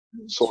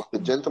So the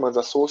Gentlemen's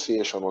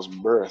Association was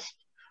birthed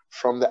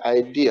from the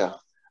idea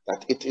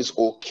that it is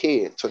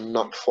okay to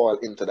not fall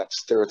into that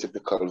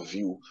stereotypical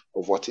view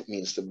of what it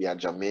means to be a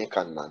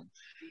Jamaican man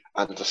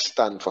and to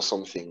stand for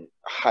something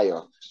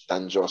higher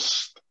than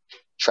just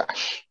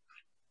trash.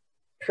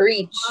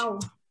 Preach. Wow.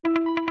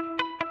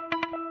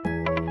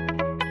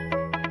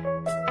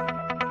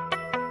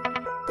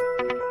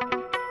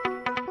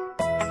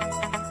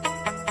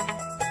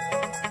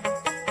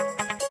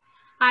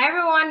 Hi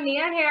everyone,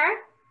 Nia here.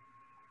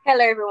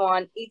 Hello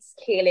everyone, it's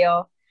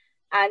Kaleo,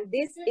 and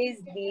this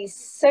is the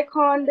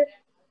second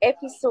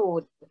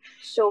episode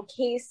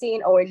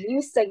showcasing our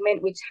new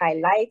segment which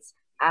highlights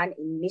an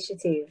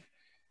initiative.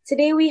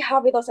 Today we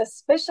have with us a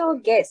special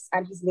guest,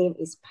 and his name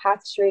is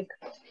Patrick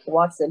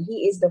Watson.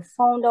 He is the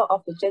founder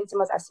of the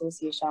Gentlemen's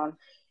Association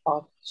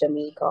of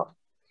Jamaica.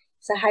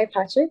 So hi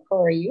Patrick,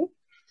 how are you?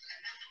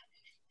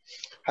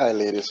 Hi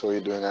ladies, how are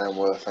you doing? I'm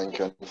well, thank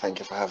you, and thank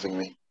you for having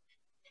me.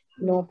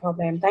 No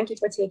problem. Thank you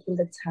for taking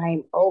the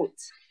time out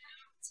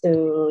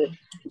to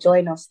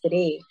join us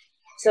today.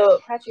 So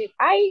Patrick,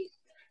 I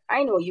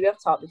know you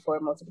have talked before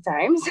multiple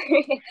times,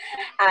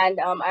 and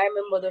I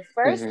remember the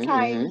first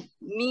time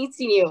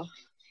meeting you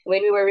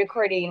when we were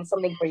recording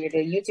something for you, the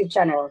YouTube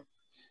channel,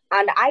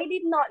 and I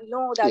did not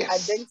know that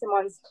a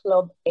gentleman's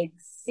club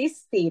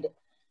existed.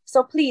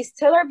 So please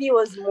tell our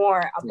viewers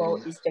more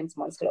about this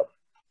gentleman's club.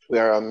 We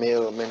are a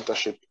male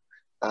mentorship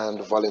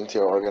and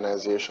volunteer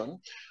organization.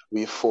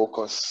 We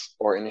focus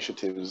our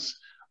initiatives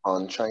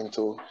on trying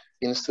to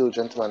instill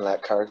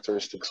gentleman-like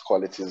characteristics,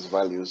 qualities,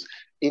 values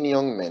in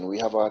young men. We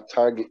have a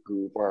target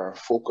group or a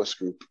focus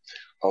group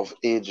of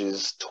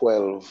ages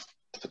 12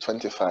 to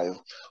 25.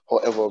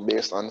 However,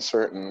 based on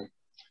certain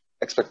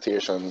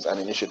expectations and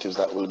initiatives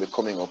that will be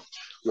coming up,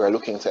 we are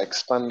looking to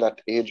expand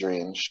that age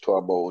range to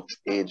about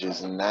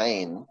ages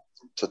 9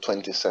 to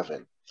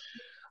 27.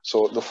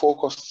 So the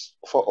focus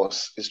for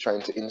us is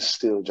trying to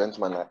instill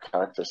gentleman-like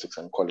characteristics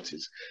and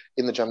qualities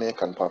in the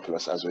Jamaican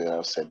populace, as we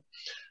have said.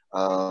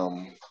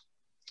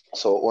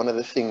 So one of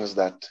the things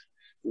that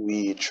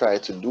we try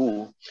to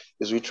do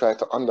is we try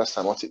to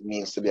understand what it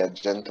means to be a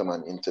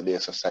gentleman in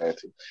today's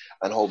society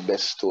and how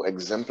best to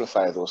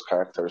exemplify those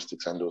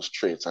characteristics and those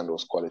traits and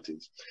those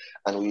qualities.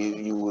 And we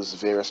use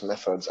various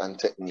methods and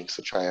techniques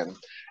to try and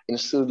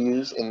instill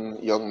these in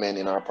young men,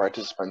 in our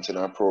participants, in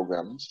our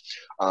programs,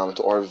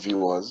 to our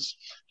viewers.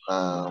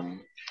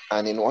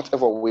 And in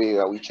whatever way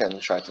that we can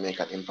try to make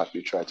an impact,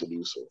 we try to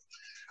do so.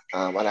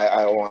 And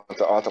I want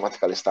to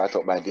automatically start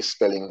out by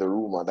dispelling the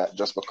rumor that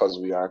just because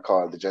we are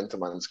called the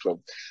Gentleman's Club,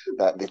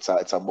 that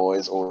it's a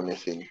boys only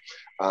thing.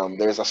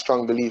 There is a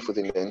strong belief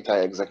within the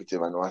entire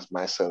executive and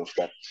myself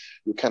that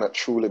you cannot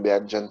truly be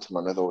a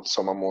gentleman without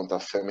some amount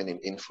of feminine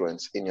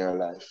influence in your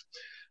life.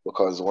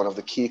 Because one of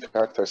the key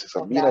characteristics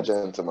of being a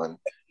gentleman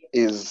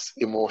is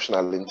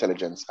emotional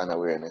intelligence and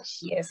awareness.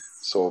 Yes.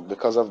 So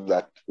because of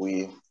that,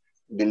 we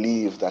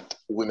believe that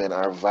women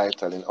are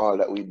vital in all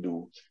that we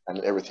do and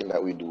in everything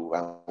that we do,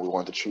 and we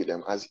want to treat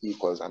them as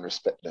equals and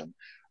respect them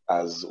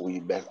as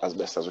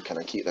best as we can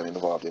and keep them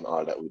involved in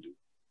all that we do.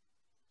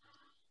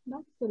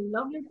 That's so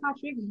lovely,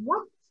 Patrick.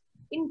 What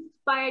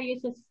inspired you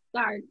to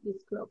start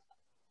this club?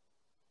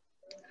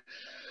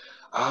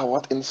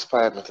 What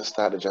inspired me to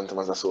start the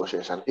Gentlemen's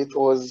Association? It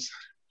was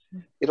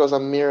a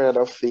myriad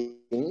of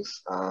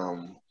things.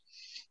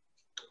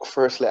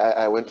 Firstly,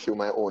 I went through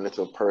my own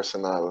little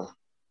personal,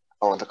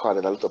 I want to call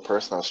it a little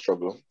personal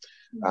struggle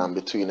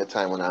between the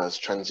time when I was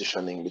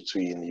transitioning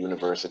between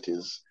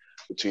universities,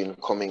 between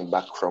coming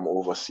back from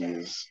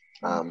overseas,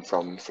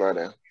 from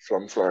Florida,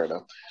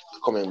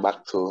 coming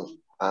back to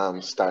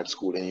start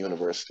school in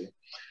university.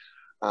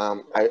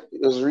 I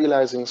was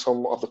realizing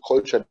some of the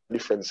cultural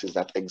differences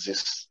that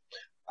exist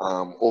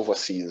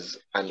overseas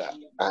and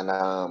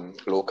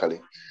locally,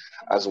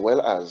 as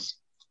well as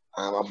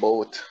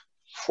about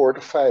 4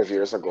 to 5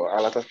 years ago, a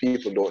lot of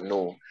people don't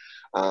know,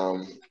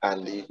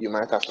 and you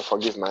might have to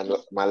forgive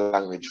my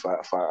language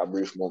for a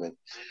brief moment.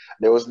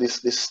 There was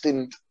this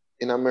stint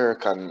in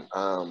American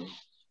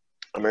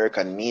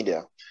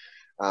media,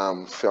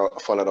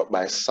 followed up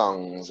by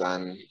songs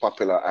and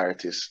popular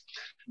artists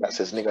that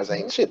says niggas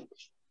ain't shit.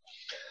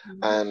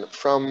 And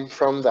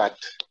from that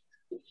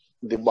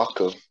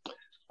debacle,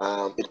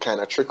 it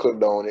kind of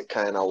trickled down, it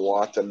kind of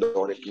watered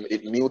down,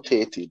 it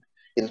mutated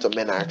into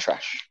men are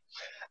trash.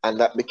 And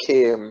that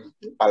became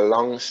a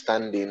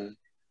long-standing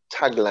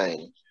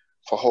tagline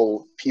for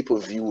how people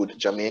viewed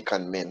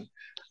Jamaican men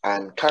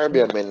and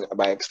Caribbean men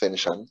by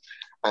extension.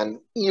 And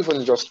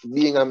even just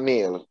being a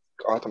male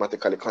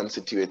automatically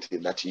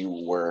constituted that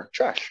you were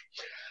trash.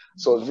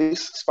 So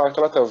this sparked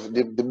a lot of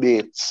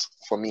debates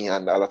for me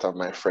and a lot of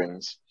my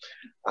friends.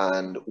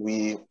 And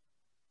we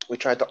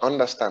tried to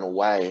understand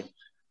why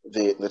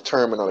the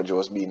terminology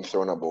was being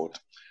thrown about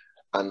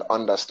and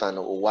understand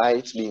why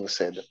it's being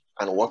said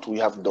and what we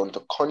have done to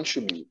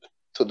contribute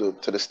to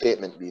the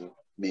statement being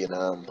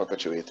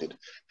perpetuated.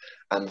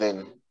 And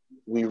then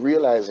we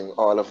realizing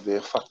all of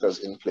the factors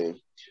in play,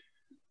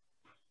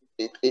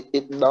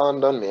 it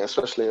dawned on me,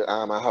 especially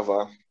I have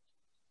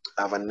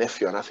a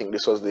nephew, and I think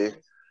this was the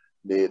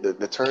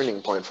the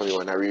turning point for me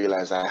when I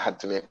realized I had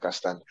to make a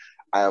stand.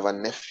 I have a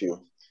nephew,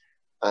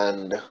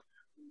 and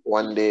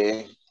one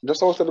day,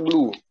 just out of the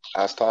blue,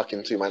 I was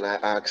talking to him and I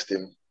asked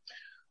him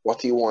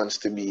what he wants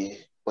to be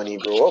when he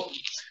grow up.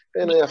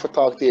 You know, you have to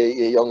talk to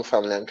a young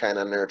family and kind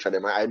of nurture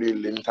them. I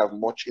really didn't have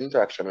much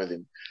interaction with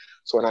him.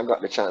 So when I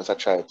got the chance, I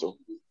tried to.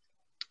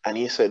 And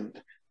he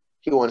said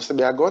he wants to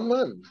be a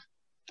gunman.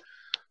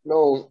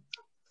 No,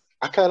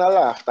 I kind of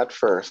laughed at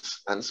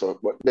first, and so,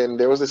 but then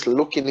there was this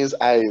look in his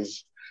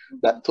eyes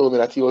that told me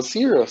that he was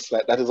serious,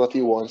 like that is what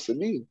he wants to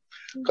be.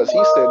 Because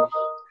he said,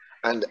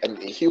 and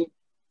he,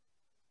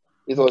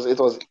 it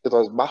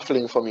was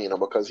baffling for me,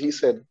 because he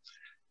said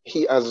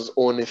he has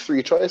only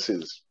three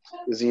choices.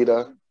 Is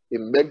either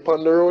him beg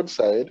on the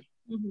roadside,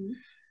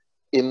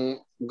 him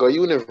go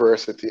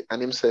university,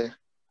 and him say,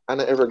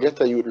 and I ever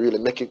get a youth really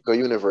make it go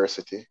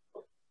university,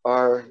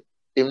 or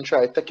him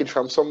try take it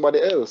from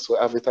somebody else who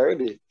have it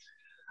already.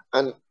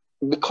 And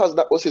because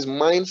that was his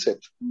mindset,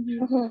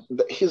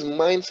 his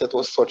mindset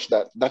was such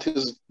that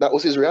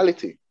was his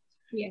reality.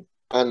 Yeah.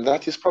 And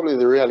that is probably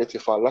the reality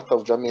for a lot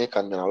of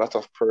Jamaican men, a lot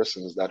of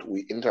persons that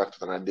we interact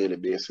with on a daily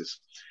basis.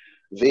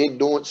 They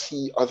don't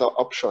see other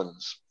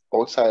options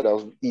outside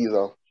of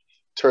either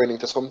turning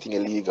to something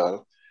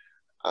illegal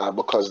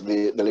because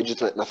the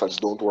legitimate methods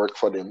don't work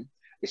for them.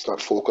 It's not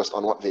focused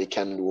on what they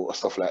can do or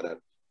stuff like that.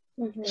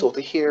 So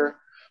to hear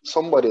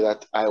somebody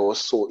that I was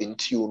so in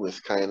tune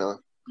with kind of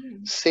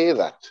say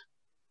that,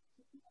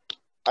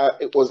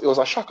 it was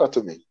a shocker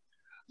to me.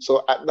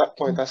 So at that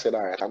point, I said,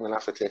 all right, I'm going to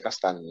have to take a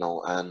stand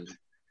now, and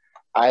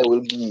I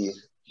will be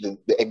the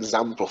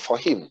example for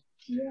him.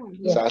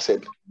 So I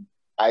said,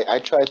 I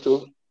tried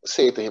to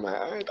say to him,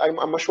 I'm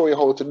going to show you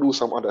how to do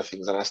some other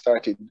things. And I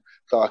started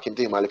talking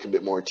to him a little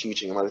bit more,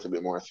 teaching him a little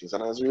bit more things.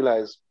 And I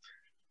realized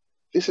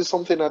this is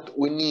something that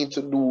we need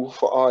to do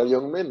for all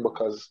young men,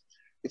 because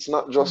it's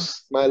not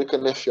just my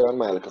little nephew and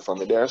my little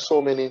family. There are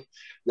so many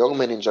young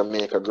men in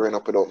Jamaica growing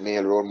up without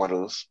male role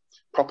models,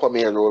 proper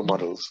male role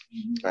models,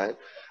 right?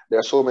 There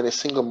are so many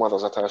single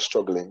mothers that are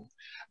struggling.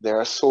 There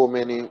are so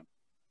many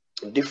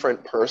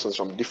different persons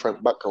from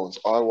different backgrounds,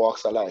 all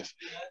walks of life,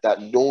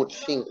 that don't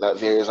think that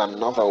there is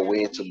another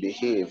way to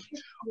behave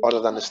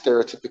other than the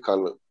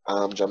stereotypical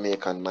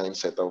Jamaican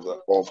mindset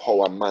of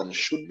how a man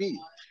should be.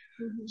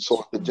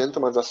 So the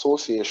Gentlemen's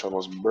Association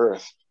was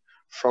birthed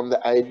from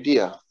the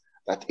idea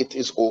that it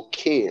is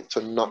okay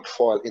to not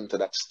fall into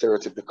that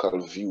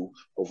stereotypical view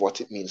of what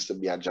it means to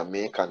be a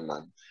Jamaican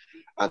man,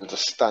 and to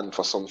stand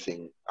for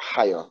something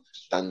higher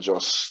than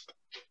just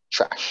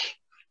trash.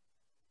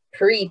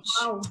 Preach.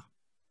 Wow.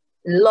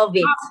 Love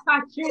it. Wow,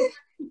 Patrick.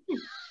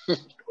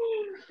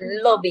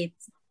 Love it.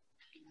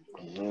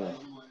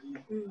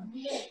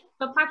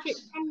 So Patrick,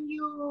 can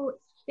you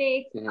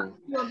state a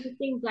few of the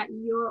things that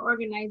your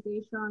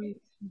organization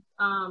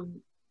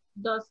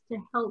does to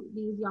help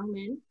these young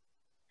men?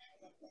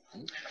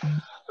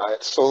 All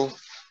right, so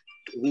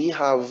we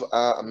have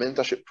a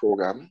mentorship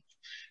program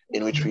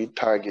in which we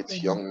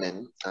target young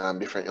men,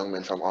 different young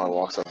men from all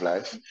walks of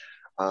life.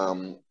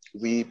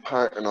 We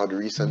partnered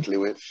recently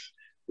with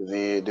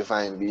the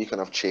Divine Beacon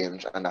of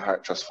Change and the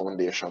Heart Trust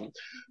Foundation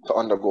to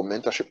undergo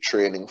mentorship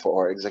training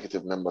for our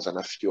executive members and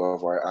a few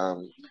of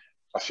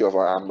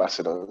our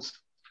ambassadors,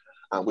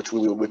 which we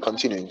will be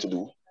continuing to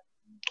do,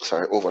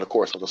 over the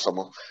course of the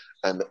summer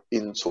and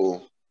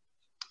into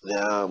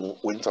the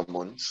winter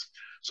months,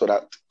 so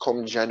that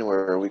come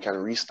January we can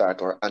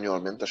restart our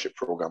annual mentorship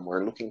program.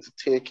 We're looking to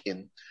take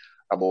in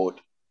about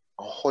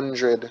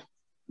 100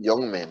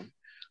 young men,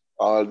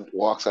 all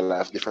walks of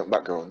life, different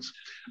backgrounds,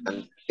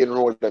 and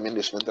enroll them in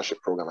this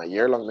mentorship program, a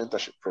year-long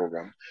mentorship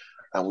program,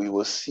 and we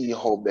will see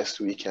how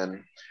best we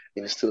can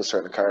instill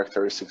certain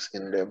characteristics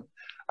in them.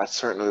 At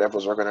certain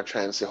levels, we're going to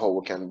try and see how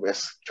we can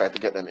best try to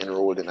get them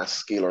enrolled in a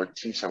skill or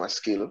teach them a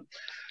skill.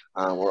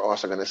 We're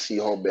also going to see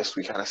how best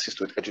we can assist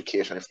with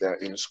education if they're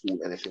in school,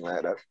 anything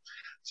like that.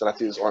 So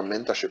that is our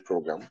mentorship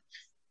program.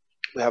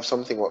 We have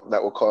something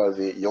that we call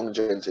the Young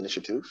Gents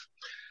Initiative.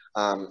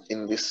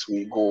 In this,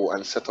 we go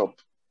and set up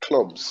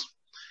clubs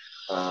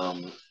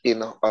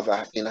in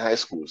high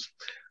schools.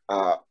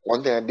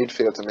 One thing I did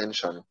fail to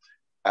mention,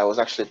 I was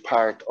actually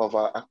part of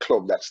a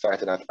club that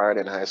started at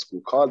Arden High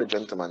School called the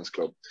Gentleman's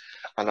Club.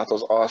 And that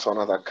was also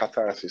another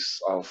catharsis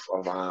of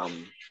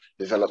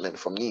development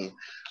for me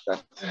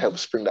that helped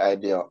spring the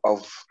idea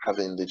of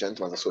having the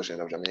Gentlemen's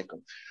Association of Jamaica.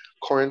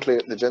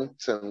 Currently, the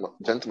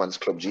Gentlemen's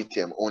Club,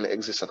 GTM, only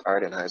exists at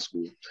Arden High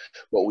School,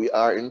 but we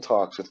are in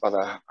talks with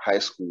other high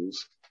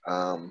schools,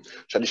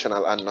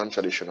 traditional and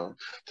non-traditional,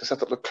 to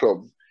set up the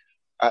club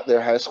at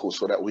their high school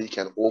so that we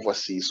can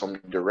oversee some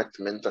direct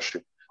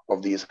mentorship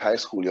of these high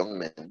school young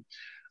men,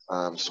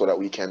 so that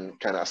we can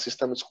kind of assist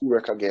them with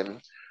schoolwork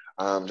again,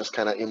 just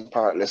kind of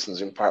impart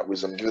lessons, impart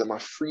wisdom, give them a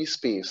free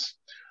space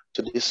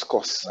to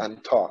discuss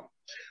and talk,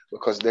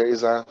 because there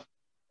is a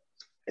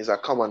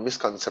common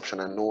misconception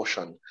and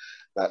notion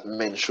that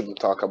men shouldn't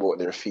talk about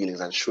their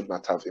feelings and should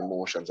not have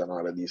emotions and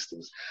all of these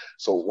things.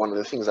 So one of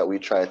the things that we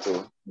try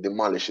to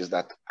demolish is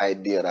that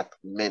idea that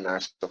men are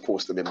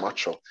supposed to be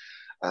macho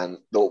And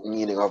the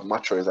meaning of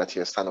mature is that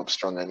you stand up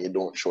strong and you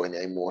don't show any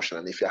emotion.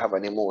 And if you have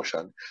an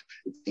emotion,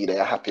 it's either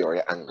you're happy or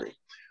you're angry.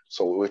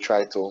 So we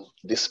try to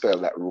dispel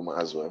that rumor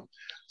as well.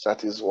 So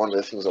that is one of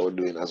the things that we're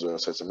doing as well.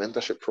 So it's a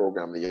mentorship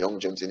program, the Young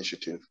Gents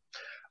Initiative.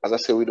 As I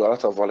say, we do a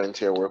lot of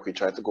volunteer work. We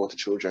try to go to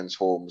children's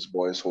homes,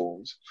 boys'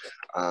 homes,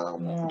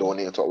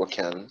 donate what we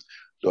can,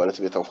 do a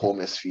little bit of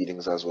homeless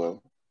feedings as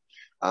well.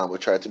 We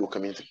try to do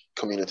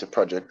community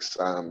projects,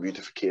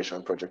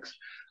 beautification projects.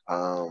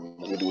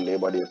 We do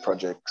Labor Day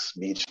projects,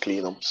 beach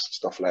cleanups,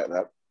 stuff like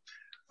that.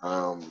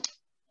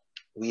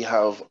 We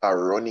have a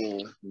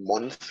running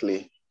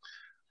monthly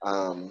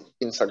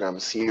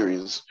Instagram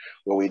series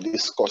where we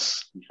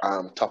discuss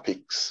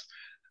topics.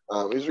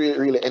 It's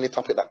really any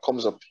topic that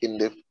comes up in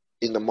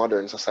the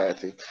modern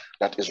society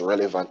that is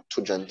relevant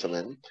to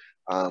gentlemen.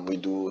 We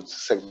do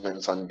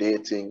segments on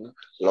dating,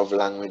 love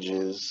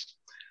languages,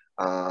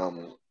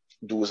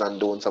 do's and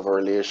don'ts of a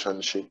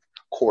relationship,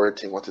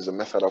 courting, what is the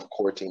method of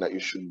courting that you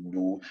should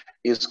do,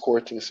 is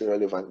courting still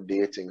relevant,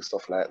 dating,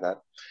 stuff like that.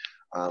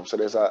 So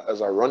there's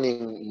a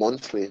running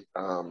monthly,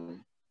 I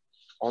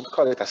want to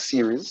call it a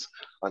series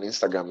on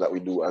Instagram that we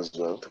do as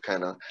well to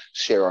kind of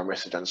share our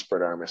message and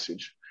spread our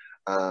message.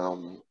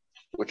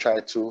 We try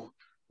to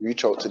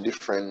reach out to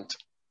different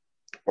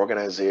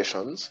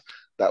organizations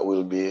that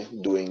will be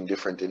doing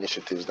different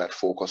initiatives that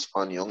focus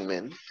on young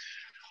men.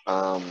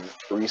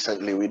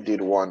 Recently, we did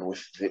one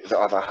with the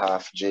other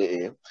half,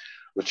 JA,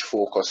 which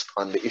focused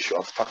on the issue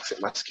of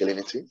toxic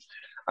masculinity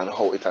and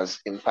how it has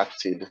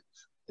impacted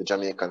the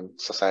Jamaican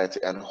society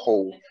and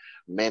how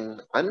men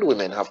and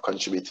women have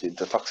contributed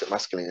to toxic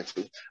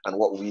masculinity and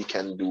what we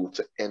can do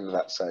to end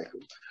that cycle.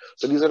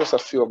 So these are just a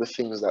few of the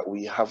things that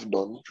we have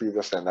done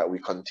previously and that we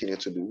continue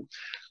to do.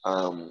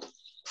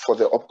 For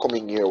the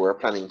upcoming year, we're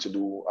planning to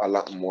do a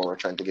lot more. We're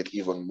trying to get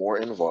even more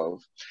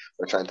involved.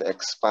 We're trying to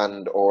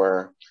expand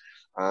our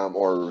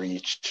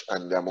reach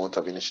and the amount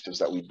of initiatives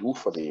that we do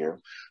for the year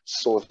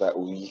so that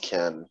we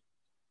can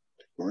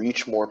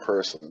reach more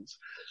persons,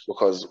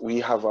 because we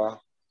have a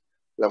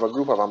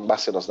group of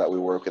ambassadors that we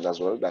work with as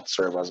well that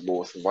serve as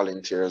both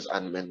volunteers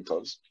and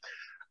mentors.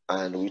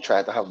 And we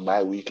try to have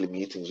bi-weekly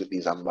meetings with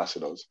these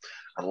ambassadors.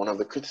 And one of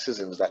the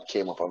criticisms that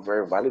came up, a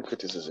very valid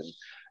criticism,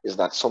 is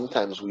that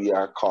sometimes we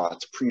are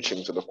caught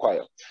preaching to the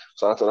choir.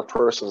 So that the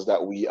persons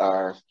that we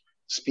are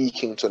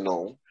speaking to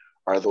now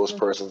are those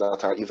persons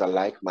that are either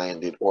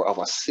like-minded or of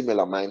a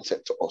similar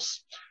mindset to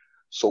us.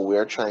 So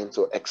we're trying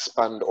to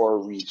expand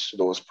or reach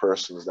those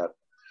persons that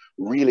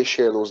really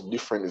share those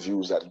different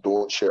views, that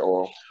don't share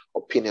our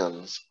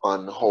opinions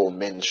on how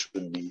men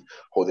should be,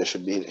 how they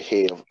should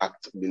behave,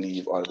 act,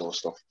 believe, all those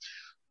stuff.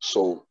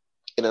 So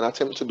in an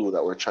attempt to do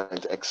that, we're trying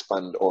to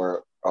expand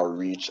our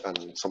reach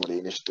and some of the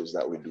initiatives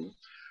that we do.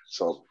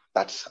 So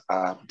that's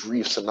a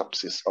brief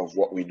synopsis of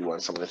what we do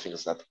and some of the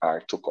things that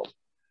are to come.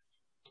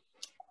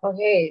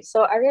 Okay,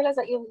 so I realized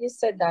that you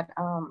said that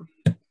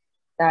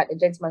that a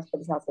gentleman's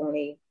club is not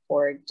only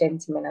for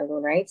gentlemen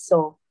alone, right?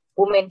 So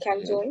women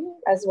can join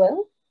as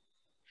well?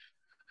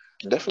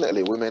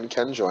 Definitely, women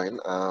can join.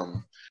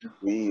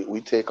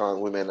 We take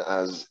on women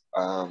as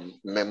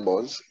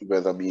members,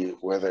 whether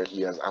it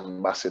be as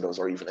ambassadors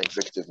or even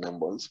executive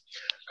members.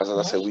 Because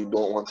as I said, we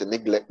don't want to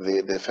neglect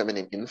the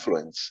feminine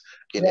influence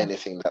in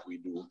anything that we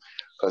do.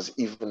 Because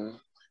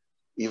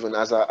even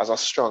as a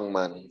strong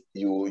man,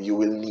 you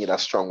will need a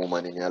strong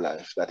woman in your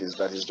life. That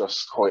is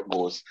just how it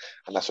goes,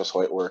 and that's just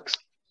how it works.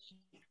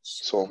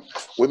 So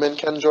women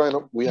can join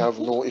up. We have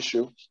no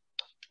issue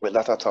with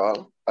that at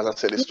all. As I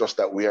said, it's just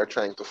that we are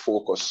trying to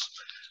focus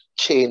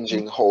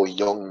changing how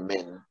young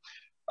men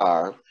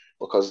are,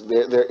 because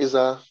there is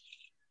a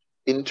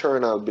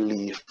internal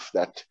belief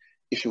that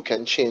if you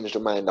can change the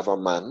mind of a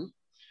man,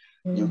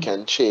 you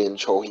can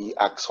change how he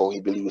acts, how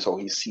he believes, how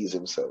he sees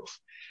himself.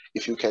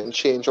 If you can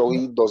change how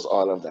he does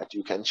all of that,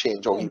 you can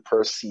change how he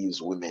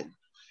perceives women,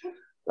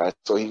 right?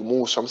 So he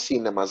moves from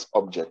seeing them as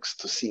objects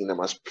to seeing them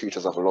as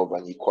creatures of love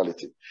and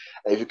equality.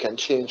 And if you can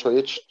change how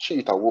you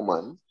treat a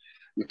woman,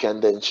 you can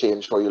then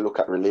change how you look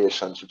at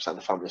relationships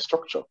and family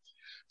structure.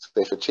 So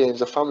if you change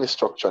the family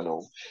structure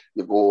now,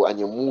 you go and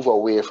you move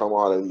away from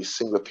all of these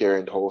single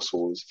parent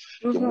households,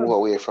 you move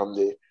away from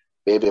the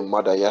baby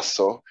mother, yes,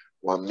 so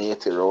one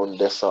mate around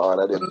this, all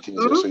of them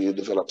things. So you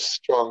develop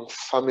strong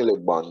family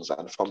bonds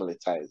and family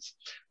ties,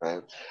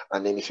 right?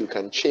 And then if you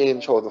can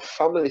change how the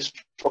family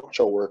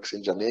structure works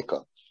in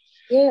Jamaica,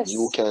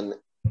 you can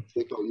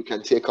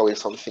take away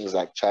some things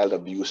like child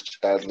abuse,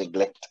 child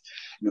neglect.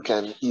 You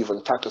can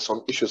even tackle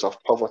some issues of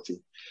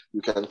poverty.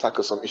 You can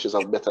tackle some issues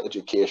of better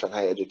education,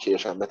 higher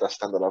education, better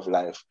standard of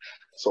life.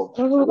 So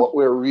what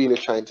we're really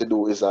trying to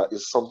do is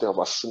something of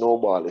a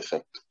snowball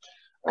effect,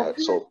 right?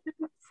 So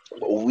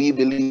we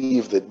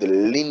believe that the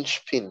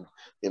linchpin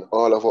in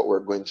all of what we're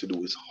going to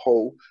do is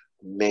how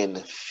men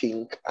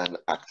think and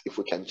act. If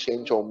we can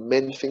change how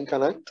men think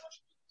and act,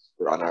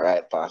 we're on the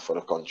right path for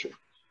the country.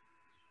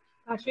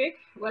 Patrick,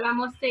 well, I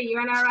must say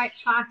you're on the right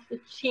path to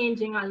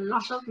changing a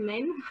lot of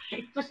men,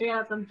 especially a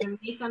lot of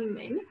Jamaican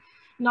men.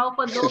 Now,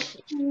 for those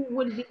who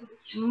would be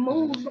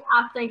moved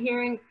after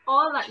hearing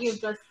all that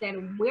you've just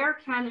said, where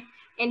can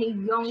any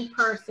young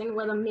person,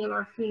 whether male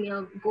or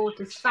female, go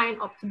to sign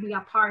up to be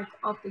a part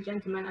of the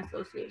Gentlemen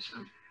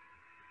Association?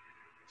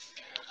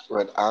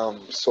 Right.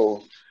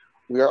 So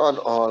we are on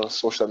all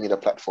social media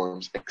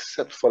platforms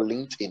except for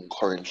LinkedIn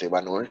currently,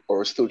 but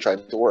we're still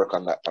trying to work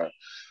on that part.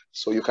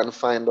 So you can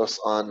find us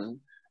on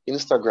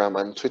Instagram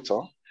and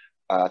Twitter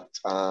at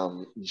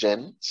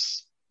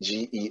gents,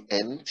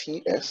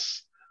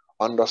 GENTS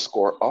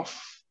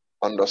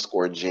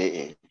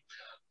 _off_JA.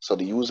 So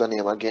the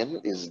username again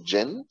is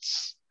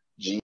gents,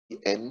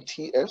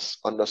 GNTS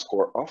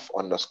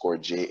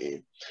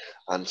 _off_JA.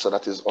 And so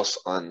that is us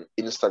on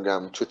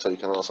Instagram, Twitter. You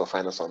can also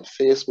find us on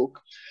Facebook.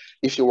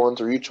 If you want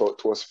to reach out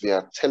to us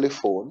via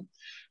telephone,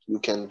 you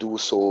can do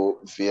so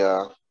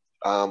via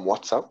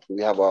WhatsApp.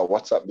 We have a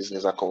WhatsApp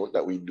business account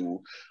that we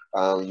do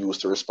use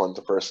to respond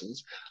to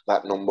persons.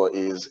 That number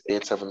is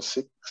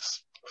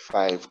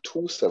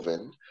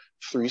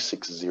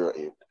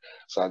 876-527-3608.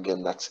 So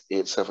again, that's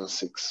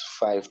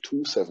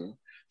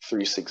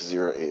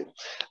 876-527-3608.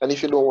 And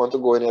if you don't want to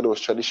go any of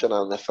those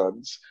traditional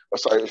methods, or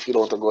sorry, if you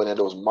don't want to go any of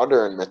those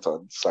modern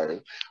methods,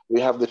 sorry,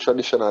 we have the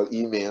traditional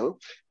email.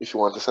 If you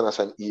want to send us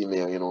an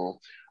email, you know,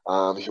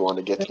 if you want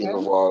to get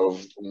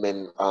involved,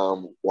 men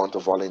want to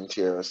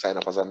volunteer, sign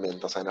up as a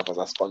mentor, sign up as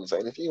a sponsor,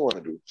 anything you want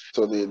to do.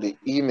 So the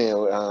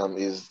email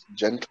is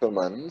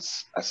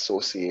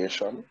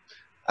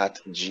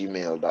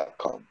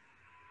gentlemansassociation@gmail.com.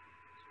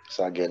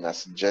 So again,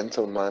 that's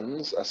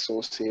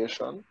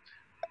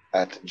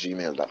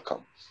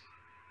gentlemansassociation@gmail.com.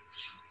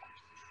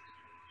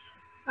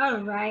 All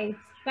right.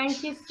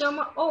 Thank you so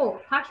much. Oh,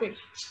 Patrick,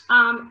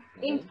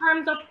 in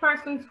terms of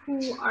persons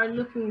who are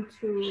looking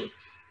to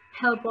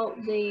help out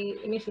the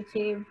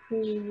initiative,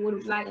 who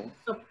would like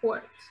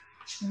support,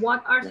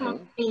 what are some of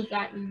the things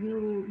that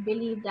you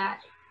believe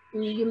that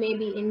you may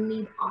be in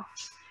need of?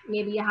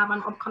 Maybe you have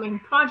an upcoming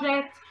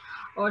project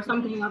or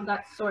something of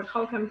that sort.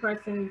 How can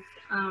persons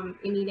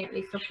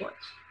immediately support?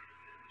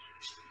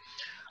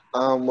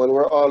 Well,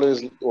 we're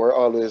always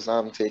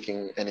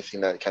taking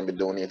anything that can be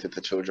donated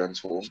to children's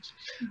homes.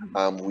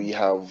 We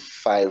have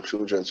 5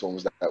 children's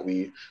homes that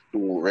we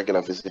do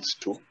regular visits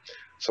to.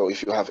 So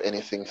if you have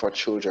anything for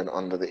children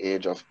under the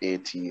age of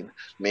 18,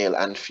 male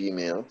and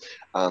female,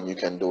 you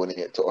can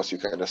donate to us. You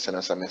can just send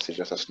us a message,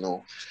 let us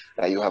know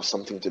that you have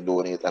something to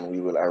donate, and we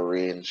will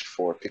arrange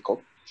for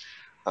pickup.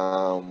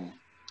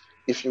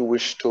 If you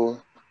wish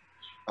to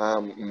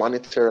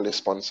monetarily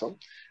sponsor,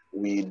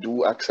 we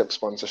do accept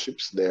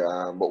sponsorships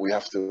there, but we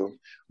have to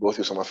go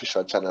through some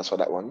official channels for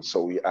that one.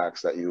 So we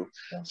ask that you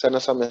send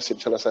us a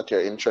message, tell us that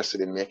you're interested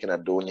in making a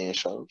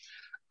donation,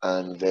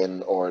 and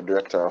then our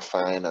director of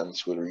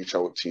finance will reach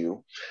out to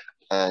you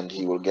and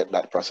he will get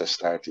that process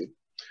started,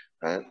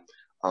 right?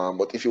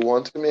 But if you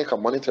want to make a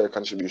monetary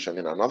contribution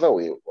in another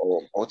way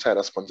or outside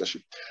of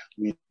sponsorship,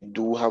 we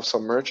do have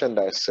some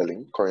merchandise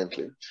selling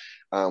currently.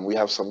 We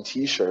have some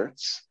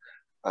t-shirts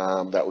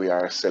that we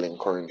are selling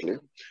currently,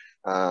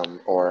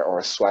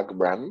 or swag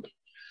brand,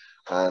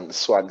 and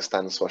swag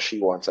stands for She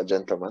Wants a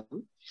Gentleman,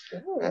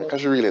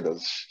 because she really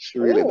does. She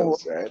really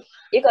does, right?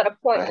 You got a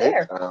point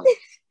there.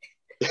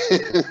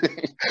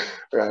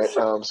 Right.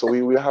 So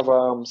we have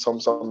some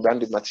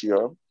branded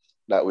material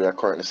that we are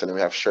currently selling.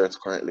 We have shirts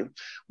currently,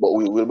 but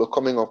we will be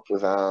coming up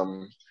with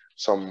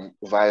some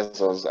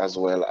visors as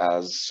well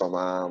as some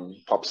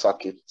pop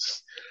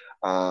sockets.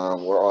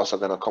 We're also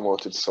gonna come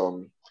out with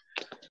some,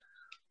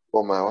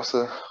 oh my, what's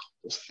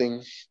this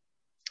thing?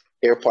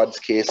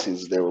 AirPods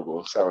cases. There we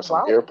go. Sorry,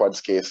 some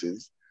AirPods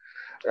cases.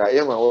 Right,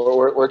 yeah, man.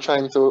 We're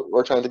trying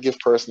to give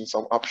persons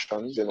some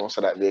options, you know,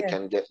 so that they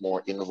can get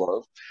more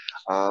involved.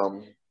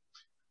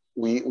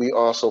 We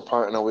also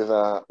partner with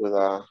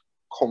a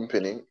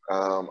company,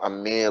 a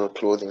male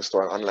clothing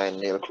store, an online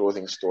male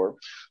clothing store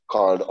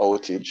called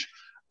Outage.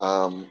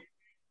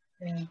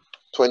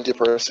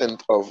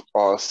 20% of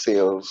our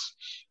sales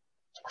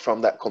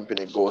from that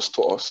company goes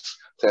to us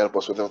to help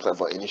us with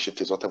whatever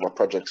initiatives, whatever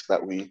projects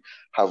that we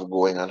have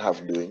going and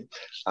have doing.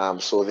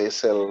 So they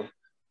sell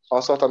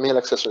all sorts of male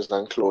accessories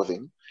and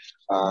clothing.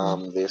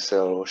 They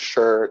sell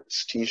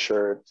shirts,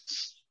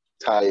 t-shirts,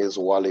 ties,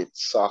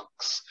 wallets,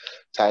 socks,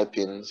 tie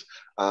pins.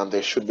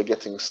 They should be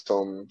getting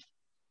some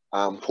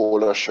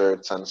polo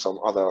shirts and some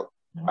other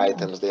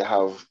items. They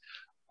have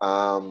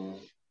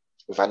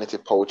vanity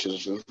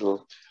pouches,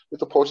 little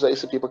pouches that you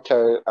see people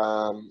carry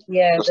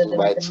just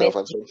by itself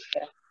and so.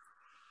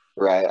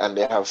 Right, and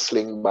they have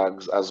sling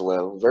bags as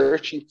well. Very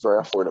cheap,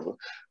 very affordable.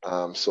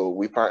 So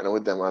we partner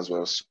with them as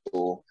well.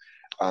 So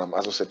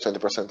as I said,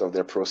 20% of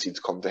their proceeds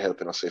come to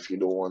helping us. So if you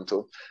don't want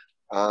to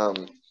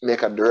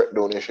make a direct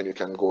donation, you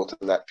can go to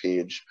that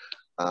page.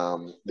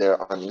 They're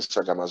on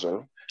Instagram as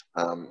well.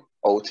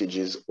 Outage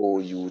is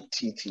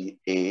OUTTAGGE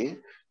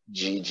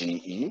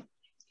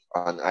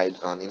on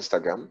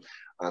Instagram.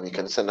 You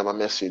can send them a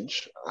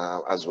message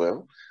as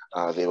well.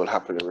 They will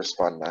happily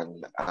respond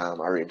and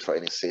arrange for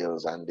any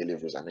sales and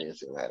deliveries and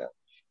anything like that.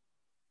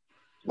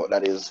 But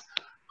that is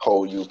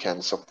how you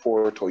can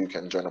support, how you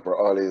can join up. We're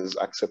always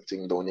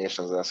accepting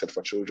donations, as I said,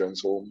 for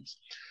children's homes.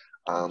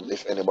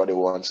 If anybody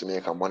wants to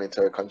make a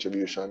monetary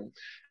contribution,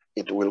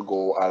 it will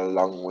go a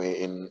long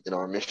way in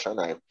our mission.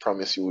 I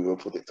promise you we will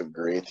put it to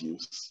great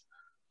use.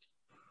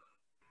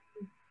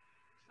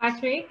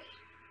 Patrick,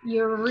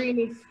 you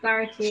really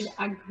started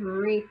a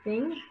great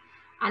thing,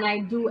 and I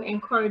do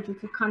encourage you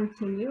to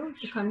continue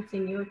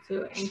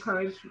to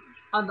encourage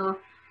other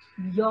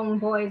young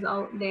boys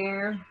out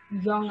there,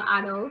 young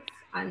adults,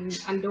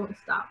 and don't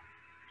stop.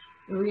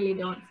 Really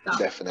don't stop.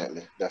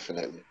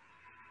 Definitely.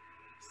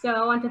 So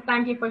I want to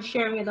thank you for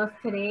sharing with us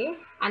today,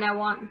 and I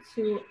want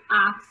to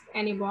ask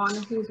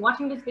anyone who's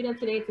watching this video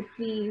today to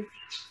please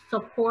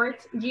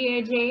support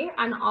GAJ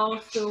and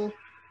also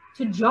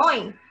to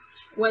join,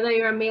 whether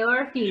you're a male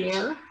or a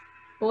female,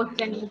 both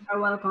genders are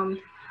welcome.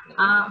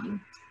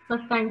 So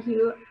thank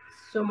you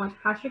so much,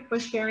 Patrick, for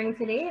sharing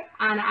today,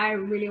 and I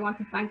really want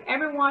to thank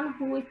everyone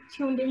who is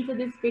tuned into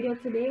this video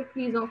today.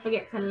 Please don't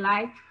forget to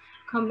like,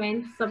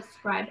 comment,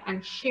 subscribe,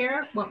 and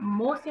share, but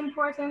most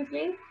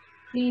importantly,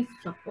 please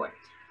support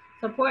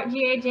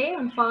GAJ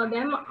and follow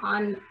them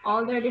on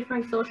all their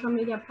different social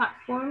media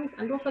platforms,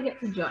 and don't forget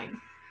to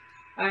join.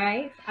 All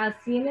right, I'll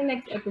see you in the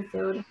next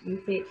episode,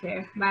 and take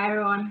care. Bye,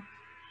 everyone.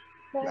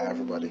 Bye,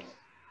 everybody.